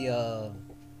was it,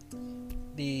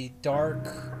 the dark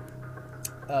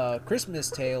Christmas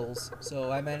tales.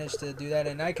 So I managed to do that,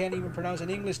 and I can't even pronounce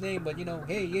an English name, but you know,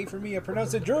 hey, yay for me, I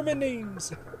pronounce the German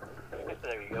names.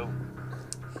 There you go.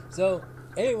 So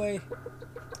anyway,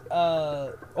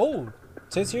 oh,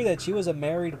 it says here that she was a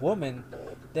married woman,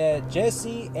 that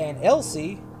Jesse and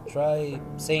Elsie, try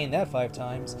saying that 5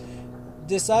 times,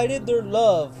 decided their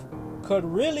love could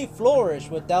really flourish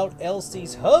without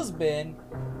Elsie's husband,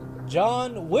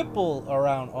 John Whipple,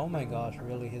 around. Oh my gosh,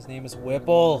 really? His name is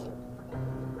Whipple.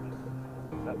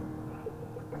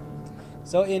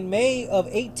 So in May of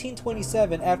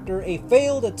 1827, after a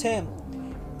failed attempt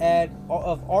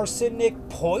of arsenic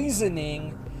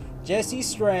poisoning, Jesse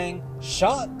Strang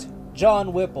shot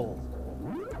John Whipple.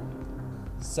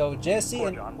 So Jesse Poor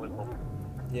and John Whipple.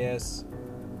 Yes,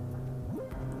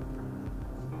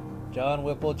 John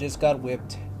Whipple just got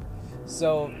whipped.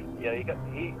 So Yeah,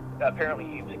 he apparently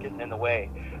he was getting in the way.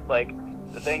 Like,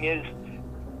 the thing is,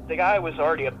 the guy was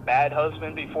already a bad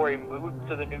husband before he moved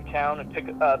to the new town and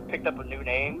picked up a new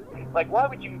name. Like, why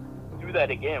would you do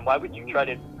that again? Why would you try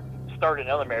to start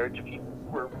another marriage if you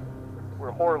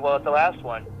were horrible at the last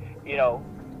one? You know,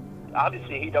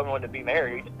 obviously he doesn't want to be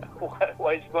married.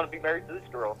 Why does he want to be married to this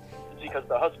girl? It's because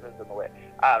the husband's in the way.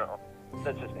 I don't know.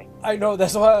 That's just me. I know,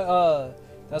 that's why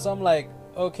I'm like,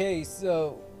 okay,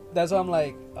 so that's why I'm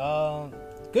like,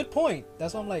 good point.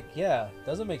 That's why I'm like, yeah,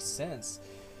 doesn't make sense.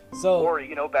 So, or,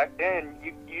 you know, back then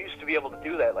you used to be able to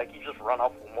do that. Like, you just run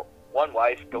off one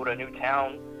wife, go to a new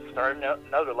town, start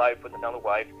another life with another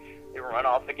wife, you run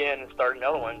off again and start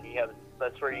another one.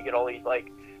 That's where you get all these,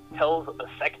 like, tells a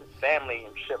second family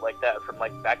and shit like that from,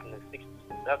 like, back in the 60s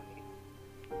and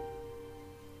 70s.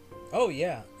 oh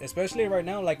yeah, especially right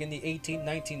now, like in the 18th,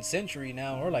 19th century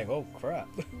now, we're like, oh crap.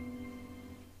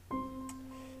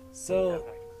 So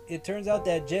it turns out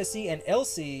that Jesse and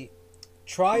Elsie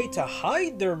tried to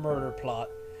hide their murder plot,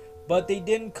 but they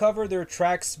didn't cover their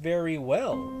tracks very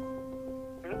well.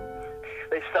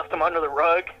 They stuffed him under the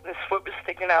rug. His foot was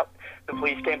sticking out. The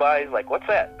police came by. He's like, "What's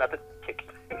that?" Nothing.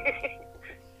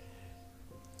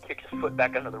 Kicked his foot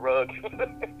back under the rug.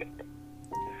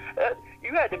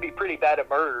 You had to be pretty bad at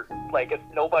murder. Like, if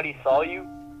nobody saw you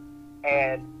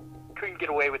and couldn't get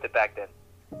away with it back then.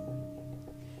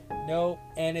 No,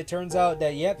 and it turns out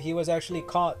that, yep, he was actually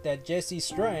caught, that Jesse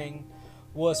Strang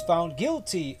was found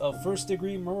guilty of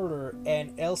first-degree murder,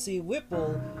 and Elsie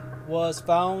Whipple was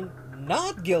found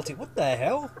not guilty. What the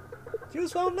hell? She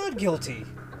was found not guilty.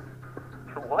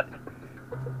 For what?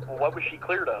 Well, what was she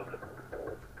cleared of?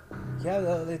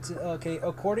 Yeah, it's okay.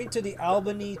 According to the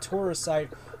Albany tourist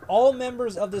site, all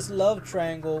members of this love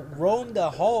triangle roam the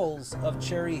halls of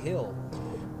Cherry Hill.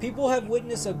 People have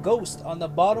witnessed a ghost on the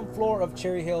bottom floor of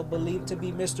Cherry Hill believed to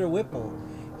be Mr. Whipple.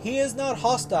 He is not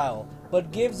hostile,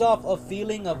 but gives off a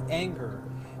feeling of anger.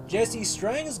 Jesse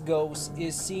Strang's ghost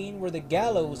is seen where the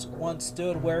gallows once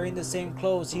stood, wearing the same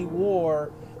clothes he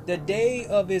wore the day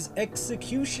of his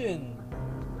execution.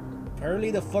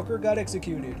 Apparently the fucker got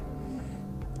executed.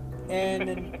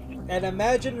 And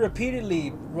imagine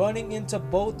repeatedly running into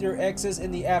both your exes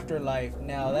in the afterlife.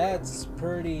 Now that's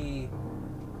pretty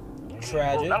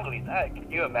tragic. Well, not only that, can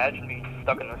you imagine being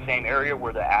stuck in the same area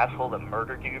where the asshole that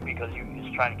murdered you because you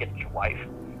was trying to get your wife?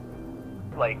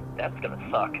 Like, that's gonna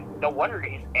suck. No wonder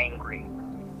he's angry.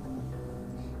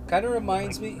 Kind of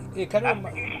reminds me. It kind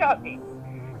of. You shot me.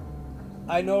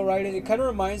 I know, right? It kind of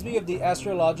reminds me of the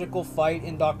astrological fight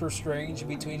in Doctor Strange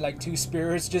between like two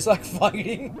spirits just like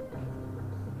fighting.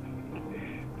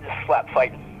 Just slap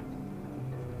fighting.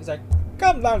 He's like,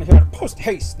 "Come down here, post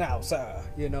haste now, sir."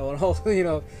 You know, and all, you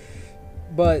know.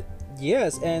 But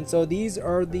yes, and so these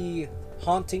are the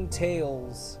haunting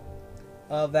tales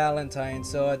of Valentine.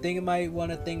 So I think you might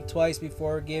want to think twice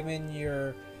before giving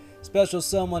your special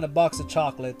someone a box of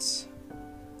chocolates.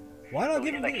 Why not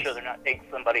give him Make this? sure they're not dating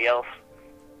somebody else.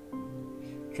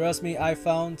 Trust me, I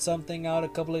found something out a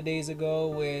couple of days ago,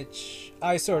 which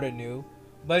I sort of knew,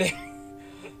 but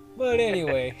but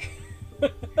anyway.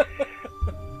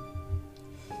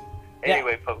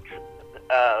 Anyway, folks,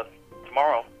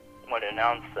 tomorrow I'm going to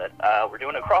announce that we're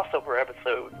doing a crossover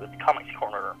episode with Comics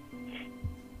Corner.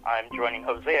 I'm joining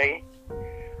Jose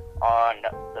on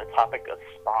the topic of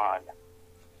Spawn.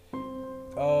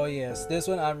 Oh yes, this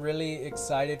one I'm really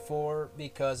excited for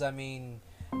because I mean,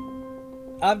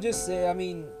 I just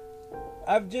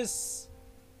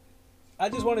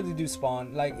wanted to do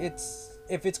Spawn. Like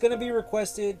if it's gonna be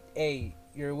requested, hey,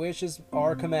 your wish is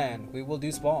our command. We will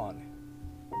do Spawn.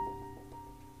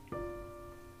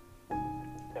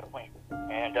 Definitely.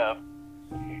 And I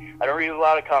don't read a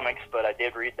lot of comics, but I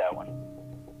did read that one,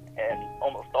 and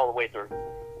almost all the way through,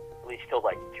 at least till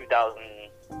like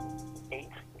 2008,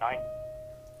 9.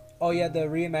 Oh yeah, the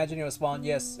reimagining of Spawn.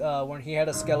 Yes, when he had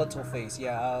a skeletal face.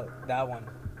 Yeah, that one.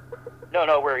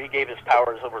 No, where he gave his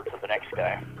powers over to the next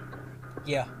guy.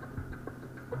 Yeah.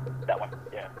 That one,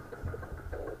 yeah.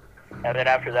 And then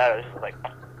after that, I was just like,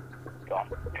 gone.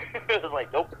 I was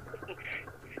like, nope.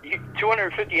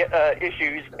 250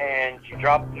 issues, and you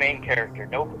drop the main character.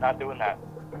 Nope, not doing that.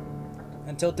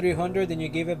 Until 300, then you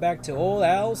gave it back to old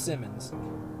Al Simmons.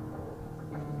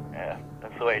 Yeah,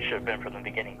 that's the way it should have been from the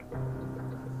beginning.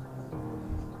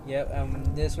 Yeah,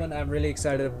 this one I'm really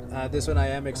excited. This one I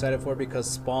am excited for because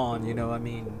Spawn. You know, I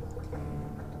mean,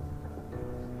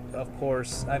 of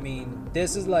course, I mean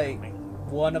this is like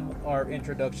one of our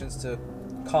introductions to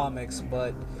comics,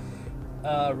 but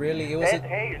really it was. And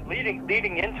hey,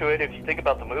 leading into it, if you think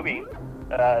about the movie,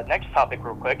 next topic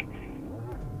real quick,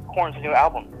 Korn's new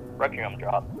album, Requiem,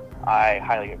 dropped. I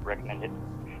highly recommend it.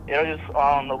 It is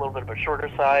on a little bit of a shorter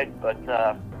side, but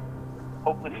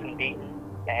hopeless and beaten,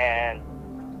 and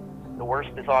the worst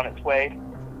is on its way.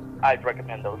 I'd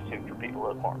recommend those two for people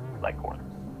who like Korn.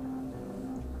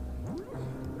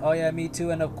 Oh yeah, me too.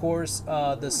 And of course,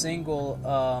 the single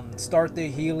 "Start the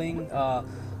Healing."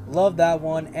 Love that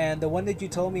one. And the one that you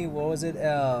told me, what was it?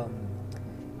 What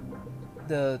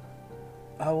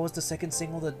was the second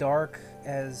single? The Dark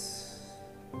as.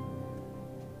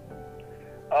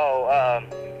 Oh,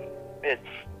 it's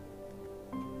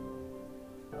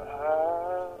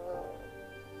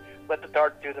Let the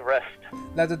Dark Do the Rest.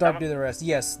 Let the Dark do the rest.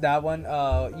 Yes, that one.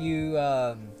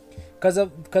 Because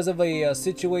of a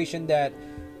situation that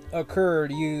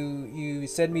occurred, you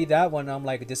sent me that one. I'm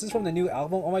like, this is from the new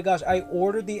album. Oh my gosh, I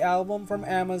ordered the album from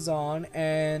Amazon,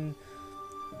 and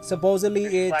supposedly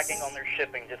They're it's slacking on their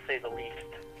shipping, to say the least.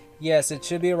 yes, it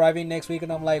should be arriving next week.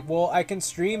 And I'm like, well, I can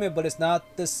stream it, but it's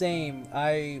not the same.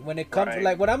 When it comes Right.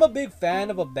 like when I'm a big fan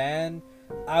of a band,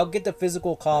 I'll get the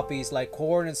physical copies. Like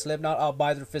Korn and Slipknot, I'll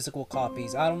buy their physical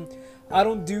copies. I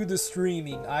don't do the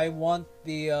streaming. I want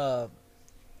the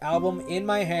album in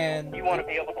my hand. You want to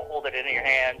be able to hold it in your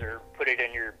hand or put it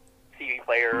in your CD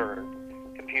player or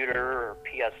computer or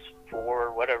PS4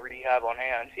 or whatever you have on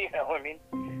hand. You know what I mean?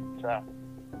 So.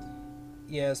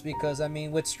 Yes, because I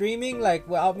mean, with streaming, like,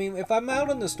 well, I mean, if I'm out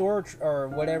in the store or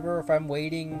whatever, if I'm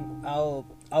waiting, I'll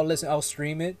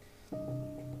stream it.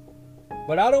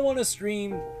 But I don't want to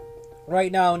stream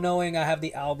right now, knowing I have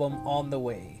the album on the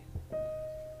way.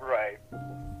 Right.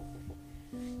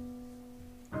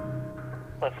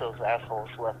 Plus, those assholes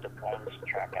left the bonus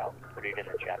track out and put it in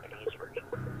the Japanese version.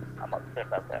 I'm upset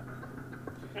about that.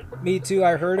 Me too.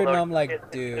 I heard it and I'm like, It's a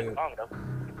good dude, song, though.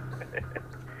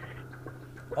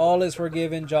 all is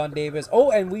forgiven, John Davis. Oh,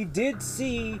 and we did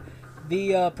see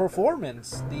the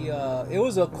performance. It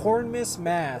was a Korn Miss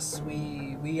Mass.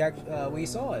 We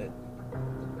saw it.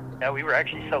 Yeah, we were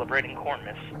actually celebrating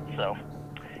Kornmas, so.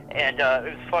 And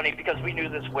it was funny because we knew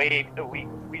this way.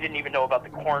 We didn't even know about the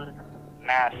Korn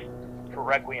Mass for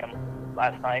Requiem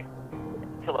last night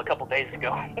until a couple days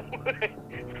ago.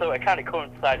 So it kind of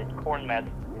coincided. Korn Mass.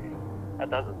 I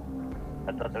thought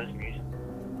that was music.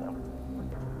 So.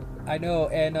 I know,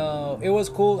 and it was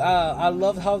cool. I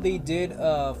loved how they did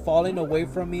Falling Away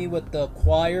From Me with the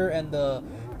choir and the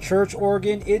church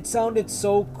organ. It sounded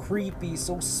so creepy,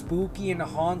 so spooky and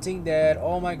haunting that,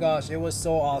 oh my gosh, it was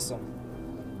so awesome.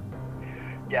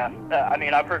 Yeah, I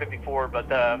mean, I've heard it before, but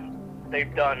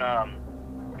they've done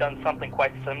something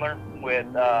quite similar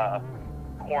with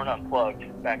Korn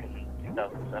Unplugged back in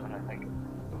 2007, I think.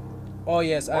 Oh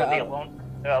yes, Or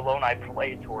the Alone I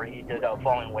Played tour. He did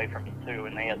Falling Away From Me too,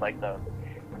 and they had like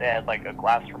a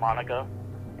glass harmonica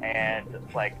and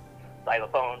like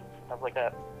xylophones, stuff like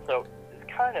that. So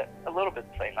it's kind of a little bit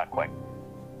the same, not quite.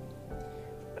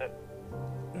 But,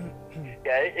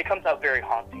 yeah, it comes out very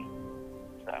haunting.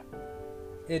 So So.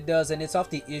 It does, and it's off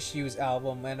the Issues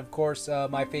album, and of course,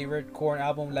 my favorite Korn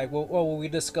album, like what we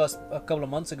discussed a couple of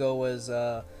months ago, was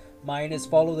mine is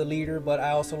Follow the Leader, but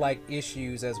I also like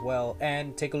Issues as well,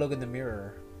 and Take a Look in the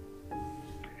Mirror.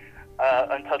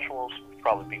 Untouchables would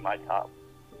probably be my top,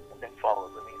 and then Follow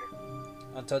the Leader.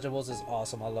 Untouchables is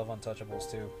awesome. I love Untouchables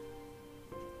too.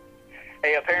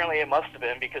 Hey, apparently it must have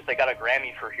been because they got a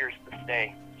Grammy for Here's to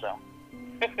Stay, so.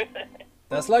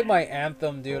 That's like my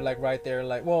anthem, dude, like right there.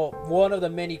 Like, well, one of the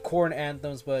many Korn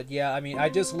anthems, but yeah, I mean, I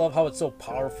just love how it's so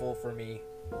powerful for me.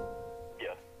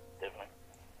 Yeah, definitely.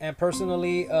 And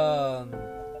personally,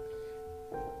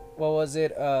 what was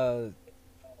it?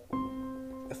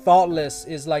 Thoughtless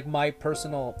is like my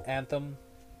personal anthem.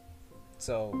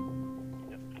 So.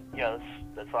 Yeah,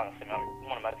 that's honestly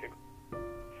one of my favorite,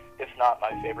 if not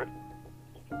my favorite.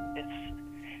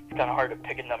 It's kind of hard to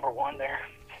pick a number one there.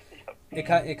 It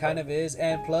kind of is,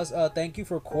 and plus, thank you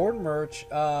for Korn merch.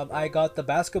 I got the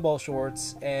basketball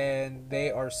shorts, and they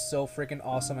are so freaking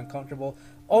awesome and comfortable.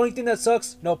 Only thing that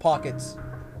sucks, no pockets.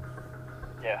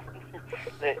 Yeah,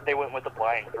 they went with the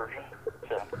blind version.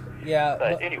 So. Yeah.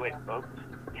 But anyway, folks,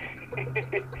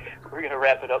 we're gonna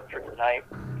wrap it up for tonight,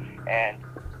 and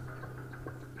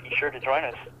be sure to join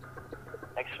us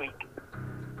next week.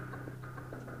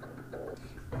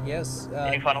 Yes.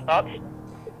 Any final thoughts?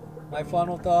 My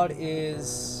final thought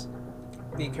is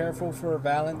be careful for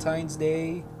Valentine's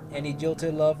Day, any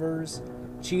jilted lovers.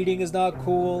 Cheating is not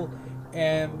cool,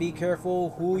 and be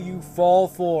careful who you fall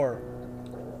for.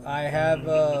 I have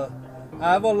a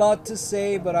lot to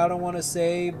say, but I don't want to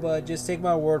say, but just take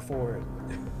my word for it.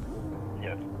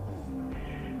 Yeah.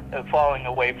 Falling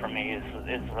away from me is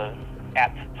a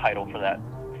apt title for that.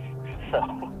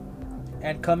 So.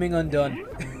 And coming undone.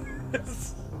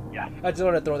 Yeah. I just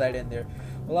want to throw that in there.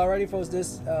 Well, alrighty, folks.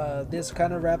 This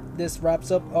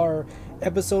wraps up our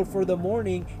episode for the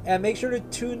morning, and make sure to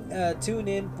tune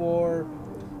in for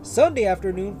Sunday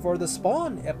afternoon for the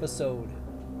Spawn episode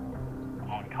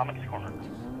On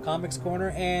Comics Corner,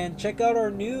 and check out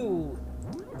our new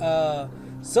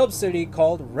subsidy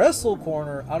called Wrestle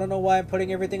Corner. I don't know why I'm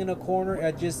putting everything in a corner.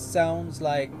 It just sounds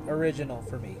like original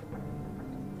for me.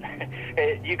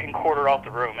 You can quarter off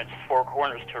the room. It's 4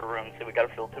 corners to a room, so we got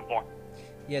to fill 2 more.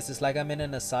 Yes, it's like I'm in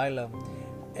an asylum.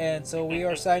 And so we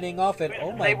are signing off, and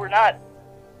oh my... They were not.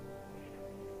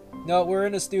 No, we're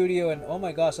in a studio, and oh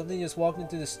my gosh, something just walked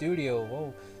into the studio.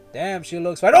 Whoa, damn, she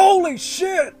looks fine. Holy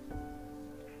shit!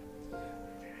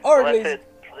 Well, that's it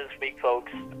for this week,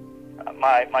 folks.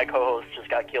 My co-host just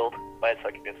got killed by a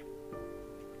succubus.